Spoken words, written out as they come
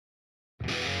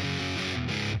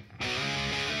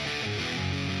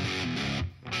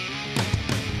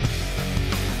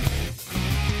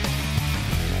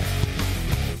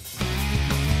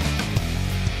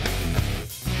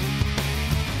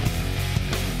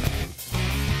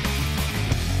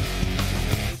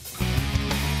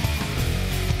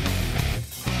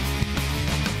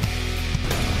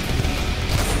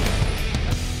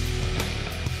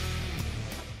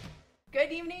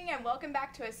welcome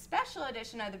back to a special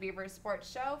edition of the Beaver Sports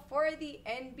Show for the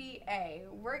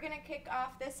NBA. We're going to kick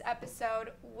off this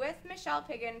episode with Michelle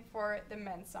Piggin for the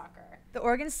men's soccer. The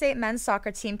Oregon State men's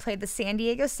soccer team played the San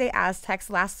Diego State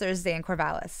Aztecs last Thursday in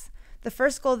Corvallis. The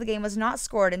first goal of the game was not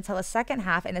scored until the second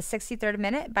half in the 63rd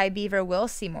minute by Beaver Will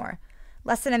Seymour.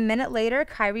 Less than a minute later,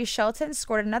 Kyrie Shelton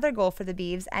scored another goal for the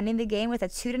Beavs, ending the game with a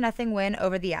 2-0 win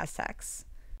over the Aztecs.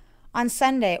 On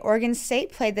Sunday, Oregon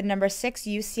State played the number 6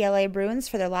 UCLA Bruins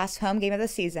for their last home game of the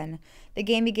season. The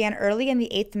game began early in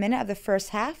the 8th minute of the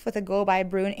first half with a goal by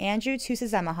Bruin Andrew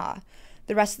Tusizemaha.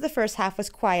 The rest of the first half was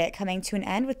quiet, coming to an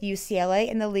end with UCLA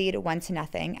in the lead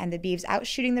 1-0, and the Beavs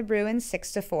outshooting the Bruins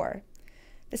 6-4.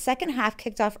 The second half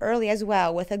kicked off early as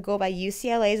well with a goal by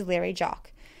UCLA's Larry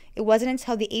Jock. It wasn't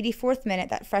until the 84th minute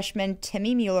that freshman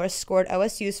Timmy Mueller scored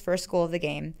OSU's first goal of the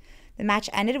game. The match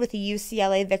ended with a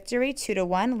UCLA victory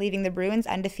 2-1, leaving the Bruins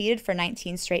undefeated for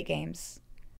 19 straight games.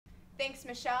 Thanks,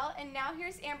 Michelle. And now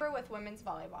here's Amber with women's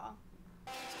volleyball.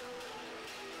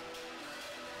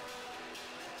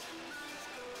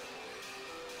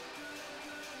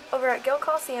 Over at Gill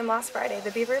Coliseum last Friday,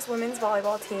 the Beavers women's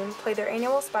volleyball team played their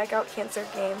annual Spike Out Cancer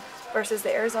game versus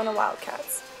the Arizona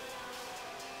Wildcats.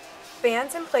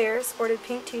 Fans and players sported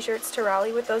pink t-shirts to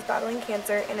rally with those battling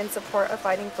cancer and in support of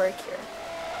fighting for a cure.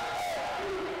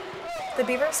 The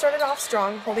Beavers started off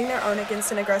strong, holding their own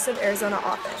against an aggressive Arizona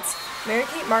offense.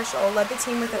 Mary-Kate Marshall led the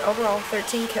team with an overall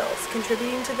 13 kills,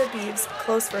 contributing to the Beavs'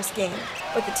 close first game,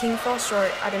 but the team fell short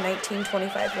at a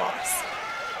 19-25 loss.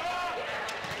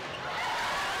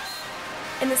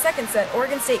 In the second set,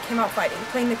 Oregon State came out fighting,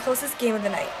 playing the closest game of the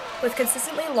night. With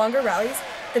consistently longer rallies,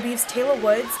 the Beavs' Taylor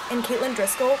Woods and Caitlin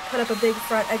Driscoll put up a big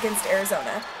front against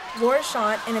Arizona. Laura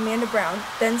Schant and Amanda Brown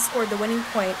then scored the winning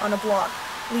point on a block,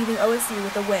 leaving OSU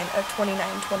with a win of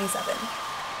 29-27.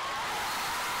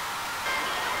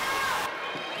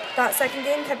 That second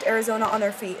game kept Arizona on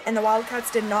their feet, and the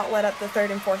Wildcats did not let up the third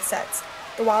and fourth sets.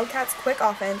 The Wildcats' quick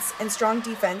offense and strong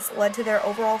defense led to their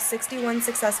overall 61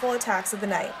 successful attacks of the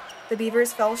night. The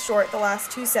Beavers fell short the last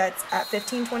two sets at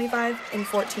 15-25 and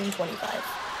 14-25.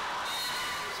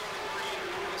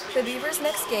 The Beavers'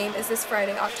 next game is this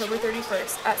Friday, October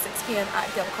 31st at 6 p.m.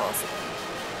 at Gill Coliseum.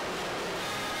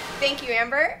 Thank you,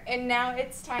 Amber. And now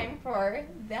it's time for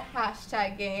the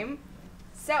hashtag game.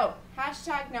 So,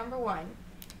 hashtag number 1.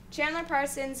 Chandler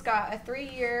Parsons got a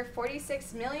 3-year,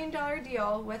 $46 million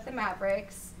deal with the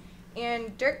Mavericks,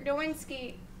 and Dirk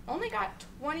Nowitzki only got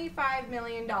 $25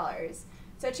 million.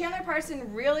 So Chandler Parsons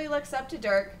really looks up to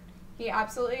Dirk. He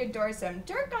absolutely adores him.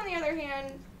 Dirk, on the other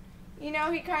hand, you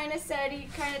know, he kind of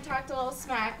talked a little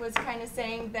smack, was kind of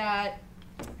saying that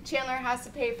Chandler has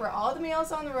to pay for all the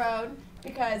meals on the road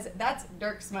because that's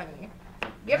Dirk's money.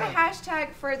 Give a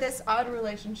hashtag for this odd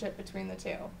relationship between the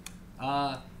two.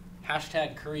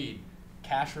 Hashtag Creed.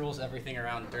 Cash rules everything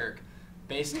around Dirk.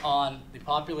 Based on the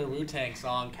popular Wu-Tang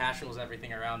song, Cash rules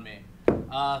everything around me.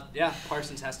 Yeah,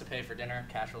 Parsons has to pay for dinner.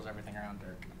 Cash rules everything around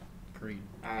Dirk. Creed.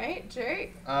 All right,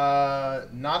 Jake.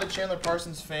 Not a Chandler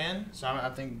Parsons fan, so I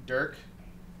think Dirk.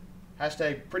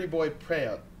 Hashtag pretty boy pray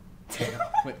up.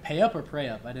 Wait, pay up or pray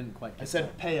up? I didn't quite get I said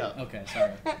that. pay up. Okay,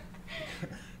 sorry.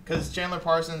 Because Chandler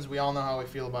Parsons, we all know how we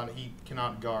feel about it. He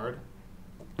cannot guard.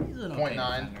 He's an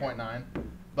 0.9.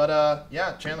 But,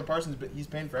 yeah, Chandler Parsons, but he's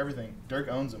paying for everything. Dirk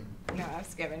owns him. No,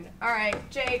 that's given. All right,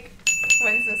 Jake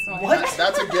wins this one. What?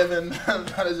 That's a given.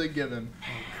 That is a given. Oh,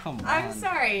 come on. I'm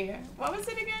sorry. What was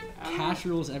it again? Cash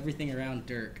rules everything around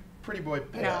Dirk. Pretty boy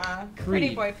pay Nah, up.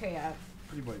 pretty boy pay up.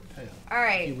 Pretty boy pay up. All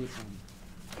right.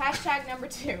 Hashtag number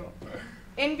 2.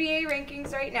 NBA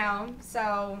rankings right now.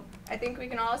 So I think we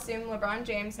can all assume LeBron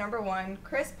James, number 1.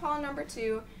 Chris Paul, number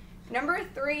 2. Number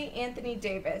 3, Anthony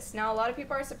Davis. Now, a lot of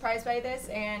people are surprised by this,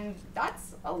 and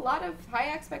that's a lot of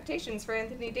high expectations for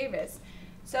Anthony Davis.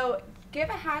 So give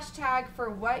a hashtag for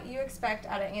what you expect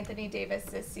out of Anthony Davis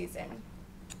this season.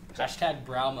 Hashtag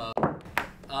brow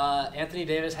mode. Anthony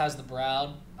Davis has the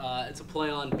brow. It's a play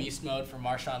on beast mode for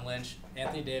Marshawn Lynch.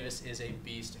 Anthony Davis is a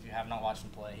beast if you have not watched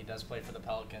him play. He does play for the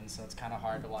Pelicans, so it's kind of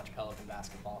hard to watch Pelican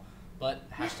basketball. But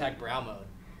hashtag brow mode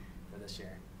for this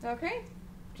year. Okay.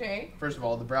 Jay? First of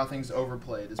all, the brow thing's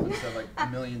overplayed. It's been said like a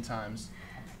million times.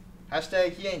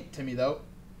 Hashtag he ain't Timmy, though.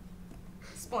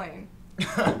 Explain.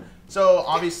 So,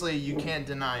 obviously, you can't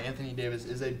deny Anthony Davis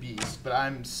is a beast, but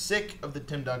I'm sick of the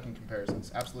Tim Duncan comparisons.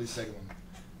 Absolutely sick of him.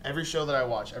 Every show that I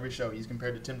watch, every show, he's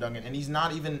compared to Tim Duncan, and he's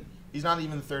not even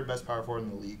the third best power forward in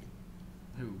the league.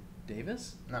 Who?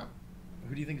 Davis? No.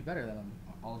 Who do you think is better than him?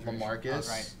 Aldridge? LaMarcus,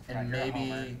 Oh, right.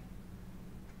 and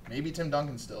maybe Tim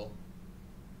Duncan still.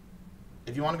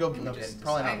 If you want to go, no,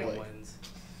 probably not Blake.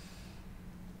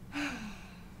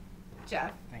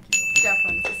 Geoff. Thank you. Geoff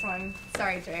wins this one.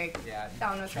 Sorry, Jake. Yeah. That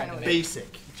one was kind of weak.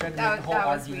 Basic. Tried to That- make the whole that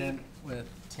was argument with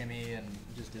Timmy and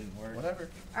it just didn't work. Whatever.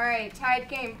 All right, tied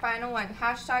game, final one.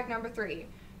 Hashtag number 3.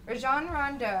 Rajon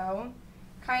Rondo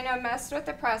kind of messed with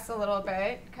the press a little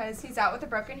bit because he's out with a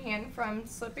broken hand from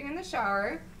slipping in the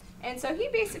shower. And so he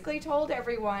basically told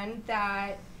everyone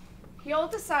that he'll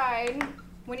decide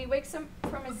when he wakes up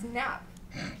from his nap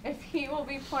if he will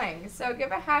be playing. So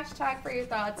give a hashtag for your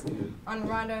thoughts on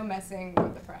Rondo messing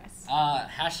with the press.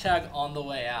 Hashtag on the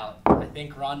way out. I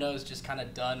think Rondo's just kind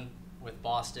of done with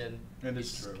Boston. It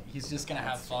is true. He's just going to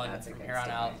have fun That's a from good here on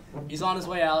out. statement. He's on his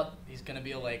way out. He's going to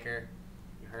be a Laker.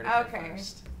 You heard it Okay. here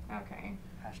first. Okay.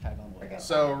 Hashtag on the way out.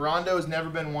 So Rondo's never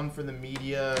been one for the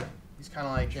media. He's kind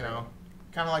of like,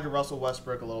 kind of like a Russell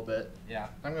Westbrook a little bit. Yeah.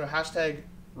 I'm going to hashtag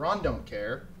Ron don't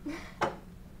care.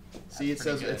 See, it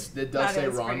says pretty it does say That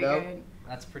is pretty Rondo. good.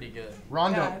 That's pretty good.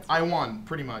 Rondo, Yeah, it's I won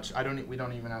pretty much. We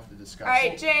don't even have to discuss. All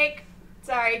right, Jake.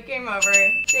 Sorry, game over.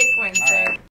 Jake wins All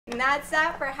right. it. And that's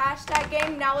that for hashtag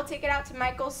game. Now we'll take it out to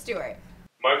Michael Stewart.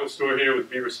 Michael Stewart here with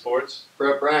Beaver Sports.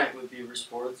 Brett Bryant with Beaver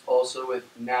Sports, also with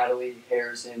Natalie,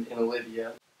 Harrison, and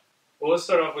Olivia. Well, let's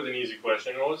start off with an easy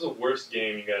question. What was the worst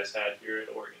game you guys had here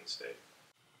at Oregon State?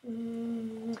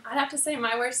 I'd have to say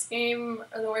my worst game,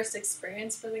 or the worst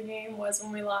experience for the game, was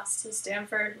when we lost to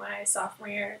Stanford my sophomore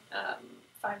year,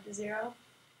 5-0.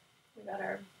 We got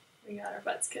our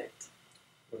butts kicked.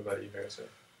 What about you, Harrison?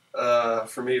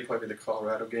 For me, it'd probably be the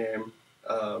Colorado game.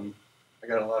 I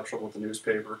got in a lot of trouble with the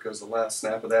newspaper because the last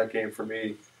snap of that game for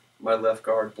me, my left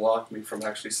guard blocked me from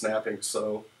actually snapping.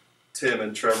 So Tim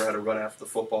and Trevor had to run after the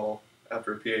football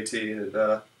after a PAT, and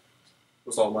it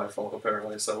was all my fault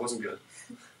apparently. So it wasn't good.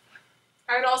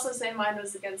 I would also say mine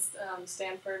was against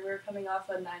Stanford. We were coming off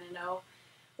a 9-0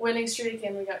 winning streak,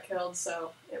 and we got killed,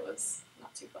 so it was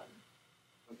not too fun.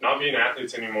 Not being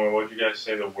athletes anymore, what would you guys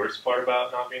say the worst part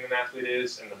about not being an athlete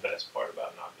is and the best part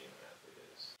about not being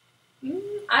an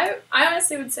athlete is? I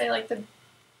honestly would say like the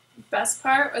best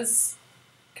part was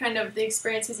kind of the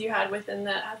experiences you had within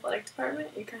the athletic department.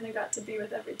 You kind of got to be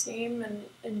with every team and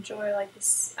enjoy like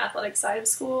this athletic side of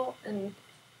school, and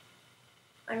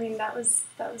I mean that was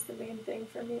the main thing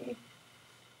for me.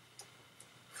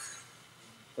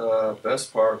 The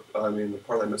best part, I mean, the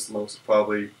part I missed the most is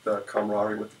probably the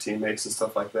camaraderie with the teammates and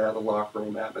stuff like that, the locker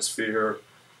room atmosphere,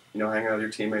 hanging out with your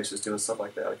teammates, just doing stuff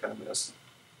like that. I kind of miss.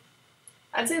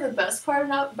 I'd say the best part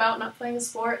about not playing the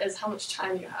sport is how much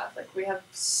time you have. Like, we have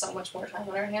so much more time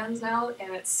on our hands now,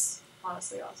 and it's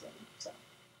honestly awesome. So.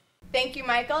 Thank you,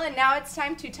 Michael. And now it's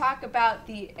time to talk about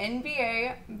the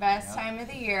NBA best time of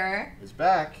the year. It's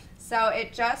back. So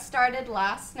it just started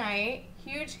last night.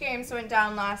 Huge games went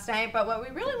down last night, but what we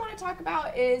really want to talk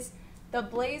about is the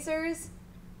Blazers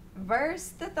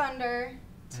versus the Thunder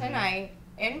tonight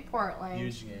in Portland.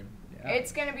 Huge game. Yeah.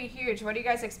 It's going to be huge. What do you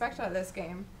guys expect out of this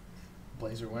game?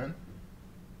 Blazer win.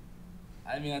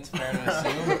 I mean, that's fair to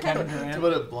assume. Kevin To Durant.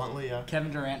 put it bluntly, yeah.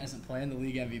 Kevin Durant isn't playing, the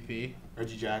league MVP.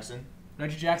 Reggie Jackson.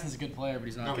 Reggie Jackson's a good player, but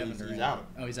he's not No, Kevin he's Durant. out.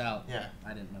 Oh, he's out. Yeah.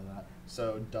 I didn't know that.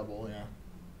 So double,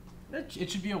 yeah.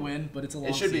 It should be a win, but it's a long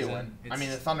It should be a season. win. I It's- mean,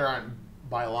 the Thunder aren't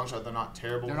by a long shot. They're not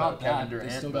terrible They're without not Kevin bad. Durant.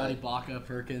 They still but got Ibaka,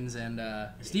 Perkins, and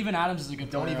Steven Adams is a good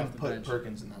don't player even off the put bench.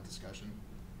 Perkins in that discussion.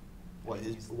 What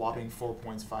is whopping 4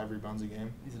 points, 5 rebounds a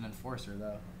game? He's an enforcer,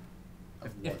 though.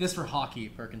 Of If what? this were hockey,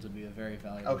 Perkins would be a very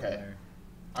valuable Okay. player.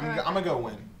 I'm gonna go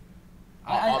win.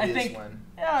 I Obvious think, win.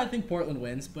 yeah, I think Portland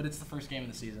wins, but it's the first game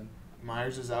of the season.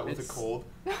 Myers is out with a It's- cold.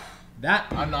 That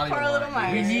I'm not even Poor little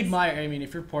lying. Myers. we need Myers. I mean,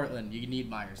 if you're Portland, you need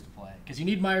Myers to play because you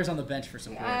need Myers on the bench for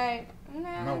support.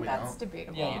 No, we that's don't.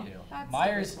 debatable. Yeah, you do. That's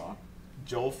Myers- debatable.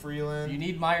 Joel Freeland. You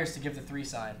need Myers to give the 3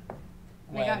 sign.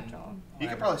 We got Joel. He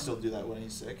could probably still do that when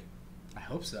he's sick. I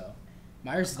hope so.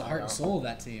 Myers is the heart and soul of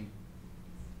that team.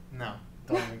 No,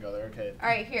 don't even go there. Okay. All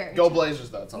right, here. Go Blazers,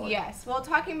 though. That's all. Yes. Well,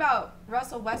 talking about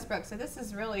Russell Westbrook, so this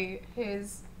is really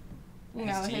his,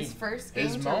 His team. his first game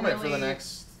His to moment for really, the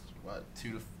next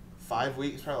 2 to 5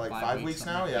 weeks, probably like 5 weeks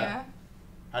now. something. Yeah.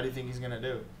 How do you think he's gonna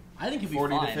do? I think he'll be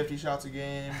 40 fine. to 50 shots a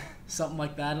game. Something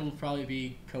like that. It'll probably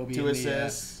be Kobe. 2 in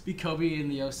assists. Be Kobe in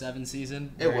the 07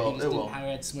 season. It where will, He just it didn't will. have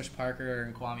had Smush Parker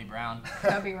and Kwame Brown.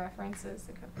 Kobe references.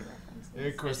 The Kobe references.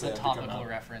 Of course, It's they a have to come topical out.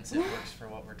 reference. It works for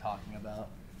what we're talking about.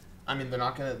 I mean, they're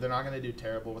not gonna do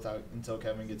terrible until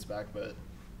Kevin gets back, but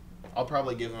I'll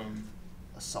probably give them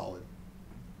a solid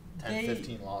 10, They-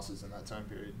 15 losses in that time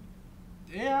period.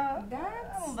 Yeah,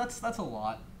 That's- that's a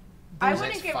lot. I next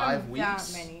wouldn't give 5 them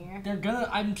weeks? that many.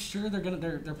 I'm sure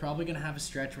they're probably gonna have a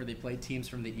stretch where they play teams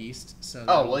from the East. So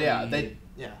Oh well, yeah,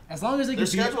 as long as they their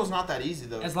can beat schedule's not that easy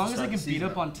though. as long as they can beat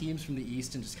up on teams from the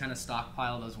East and just kind of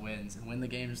stockpile those wins and win the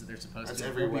games that they're supposed That's to.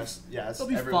 every West. Yeah, that's they'll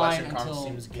be every fine Western Conference until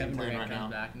team's game Kevin plan Durant right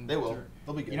comes now. back. And They will.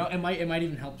 They'll be good. You know, it might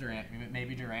even help Durant.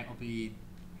 Maybe Durant will be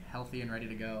healthy and ready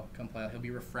to go come play. He'll be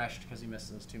refreshed because he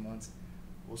missed those 2 months.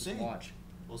 We'll see. Watch.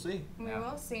 We'll see. We Yeah.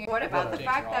 will see. What about the Jake's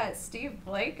fact wrong. that Steve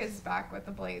Blake is back with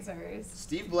the Blazers?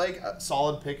 Steve Blake,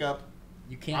 solid pickup.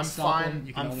 You can't I'm stop fine. him.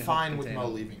 You can I'm only fine hope to with contain Mo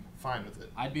him. leaving. Fine with it.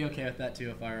 I'd be okay with that too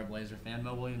if I were a Blazer fan.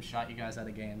 Mo Williams shot you guys out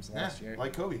of games last year.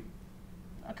 Like Kobe.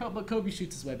 But Kobe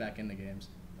shoots his way back into games.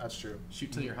 That's true.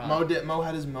 Shoot till you're hot. Mo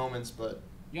had his moments, but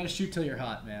You gotta shoot till you're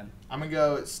hot, man. I'm gonna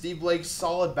go Steve Blake,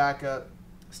 solid backup.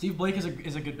 Steve Blake is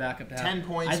a good backup to have. 10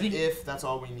 points I think, if that's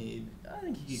all we need. I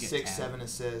think he could get 6, 10. 7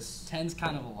 assists. 10's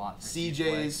kind of a lot for Steve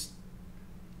Blake. CJ's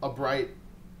a bright,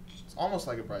 it's almost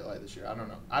like a bright light this year. I don't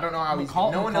know. I don't know how no one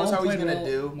McCollum knows how he's played gonna well.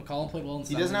 do. McCollum played well in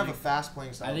He doesn't have a summer league. fast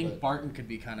playing style. I think but Barton could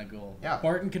be kind of cool. Yeah.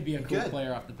 Barton could be a cool Good.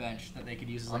 player off the bench that they could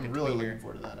use as like I'm a really tweener. looking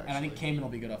forward to that. Actually. And I think Kamen will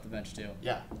be good off the bench too.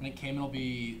 Yeah. I think Kamen will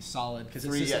be solid because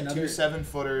it's 3, just another 2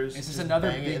 7-footers. It's just another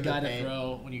bang it big in the guy to paint.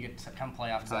 throw when you get to come playoff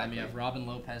time. Exactly. You have Robin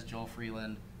Lopez, Joel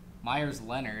Freeland, Myers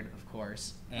Leonard, of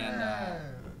course, and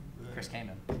Chris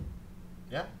Kamen.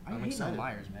 Yeah, I'm I'm hating on excited.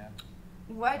 Myers, man.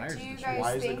 What Myers do is you the guys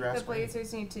Why is the think grass the green?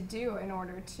 Blazers need to do in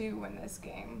order to win this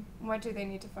game? What do they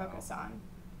need to focus on?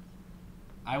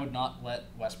 I would not let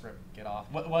Westbrook get off.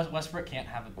 Westbrook can't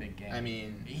have a big game. I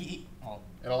mean, well,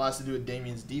 it all has to do with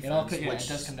Damian's defense, it which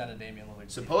does come down to Damian Lillard.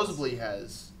 supposedly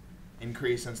has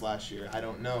increased since last year. I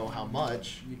don't know how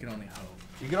much. You can only hope.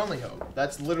 You can only hope.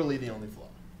 That's literally the only flaw.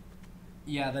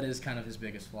 Yeah, that is kind of his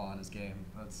biggest flaw in his game.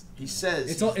 That's He says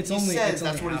it's he only says it's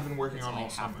that's only what half, he's been working it's on only all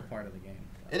half summer. the part of the game.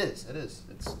 It is. It's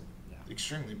Yeah.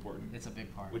 extremely important. It's a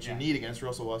big part. Which yeah. you need against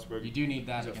Russell Westbrook. You do need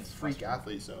that He's a against freak Westbrook.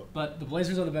 athlete. So. But the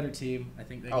Blazers are the better team. I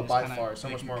think they. Oh, can just by kinda, far, so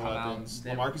they much can more come out. weapons.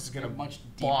 They're- LaMarcus is they're gonna much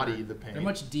body deeper. the paint. They're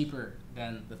much deeper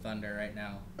than the Thunder right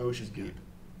now. Ocean deep.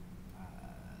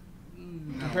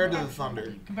 No, Compared to the not Thunder.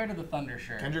 deep. Compared to the Thunder,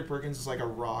 sure. Kendrick Perkins is like a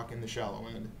rock in the shallow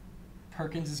end.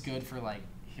 Perkins is good for like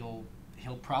he'll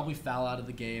probably foul out of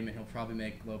the game and he'll probably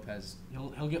make Lopez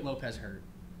he'll get Lopez hurt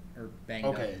or banged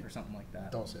Okay. up or something like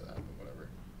that. Don't say that, but whatever.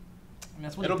 I mean,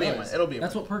 that's what It'll he be a does. win. It'll be a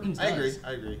That's win. what Perkins does.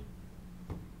 I agree.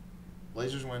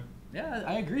 Blazers win. Yeah,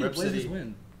 I agree. Rip the Blazers City.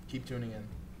 win. Keep tuning in.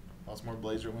 Lots more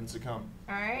Blazer wins to come.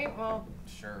 All right, well,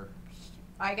 Sure.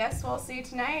 I guess we'll see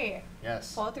tonight.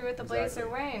 Yes. Pull through with the Exactly. Blazer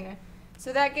win.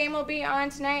 So that game will be on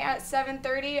tonight at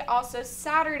 7:30. Also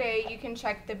Saturday, you can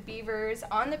check the Beavers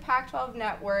on the Pac-12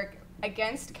 network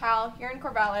against Cal here in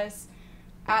Corvallis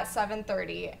at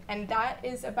 7:30. And that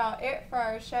is about it for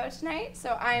our show tonight. So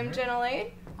I am Jenna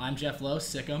Lade. I'm Geoff Lowe,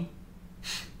 Sick'em.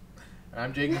 And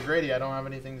I'm Jake McGrady. I don't have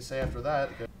anything to say after that.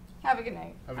 Have a good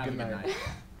night. Have a good night.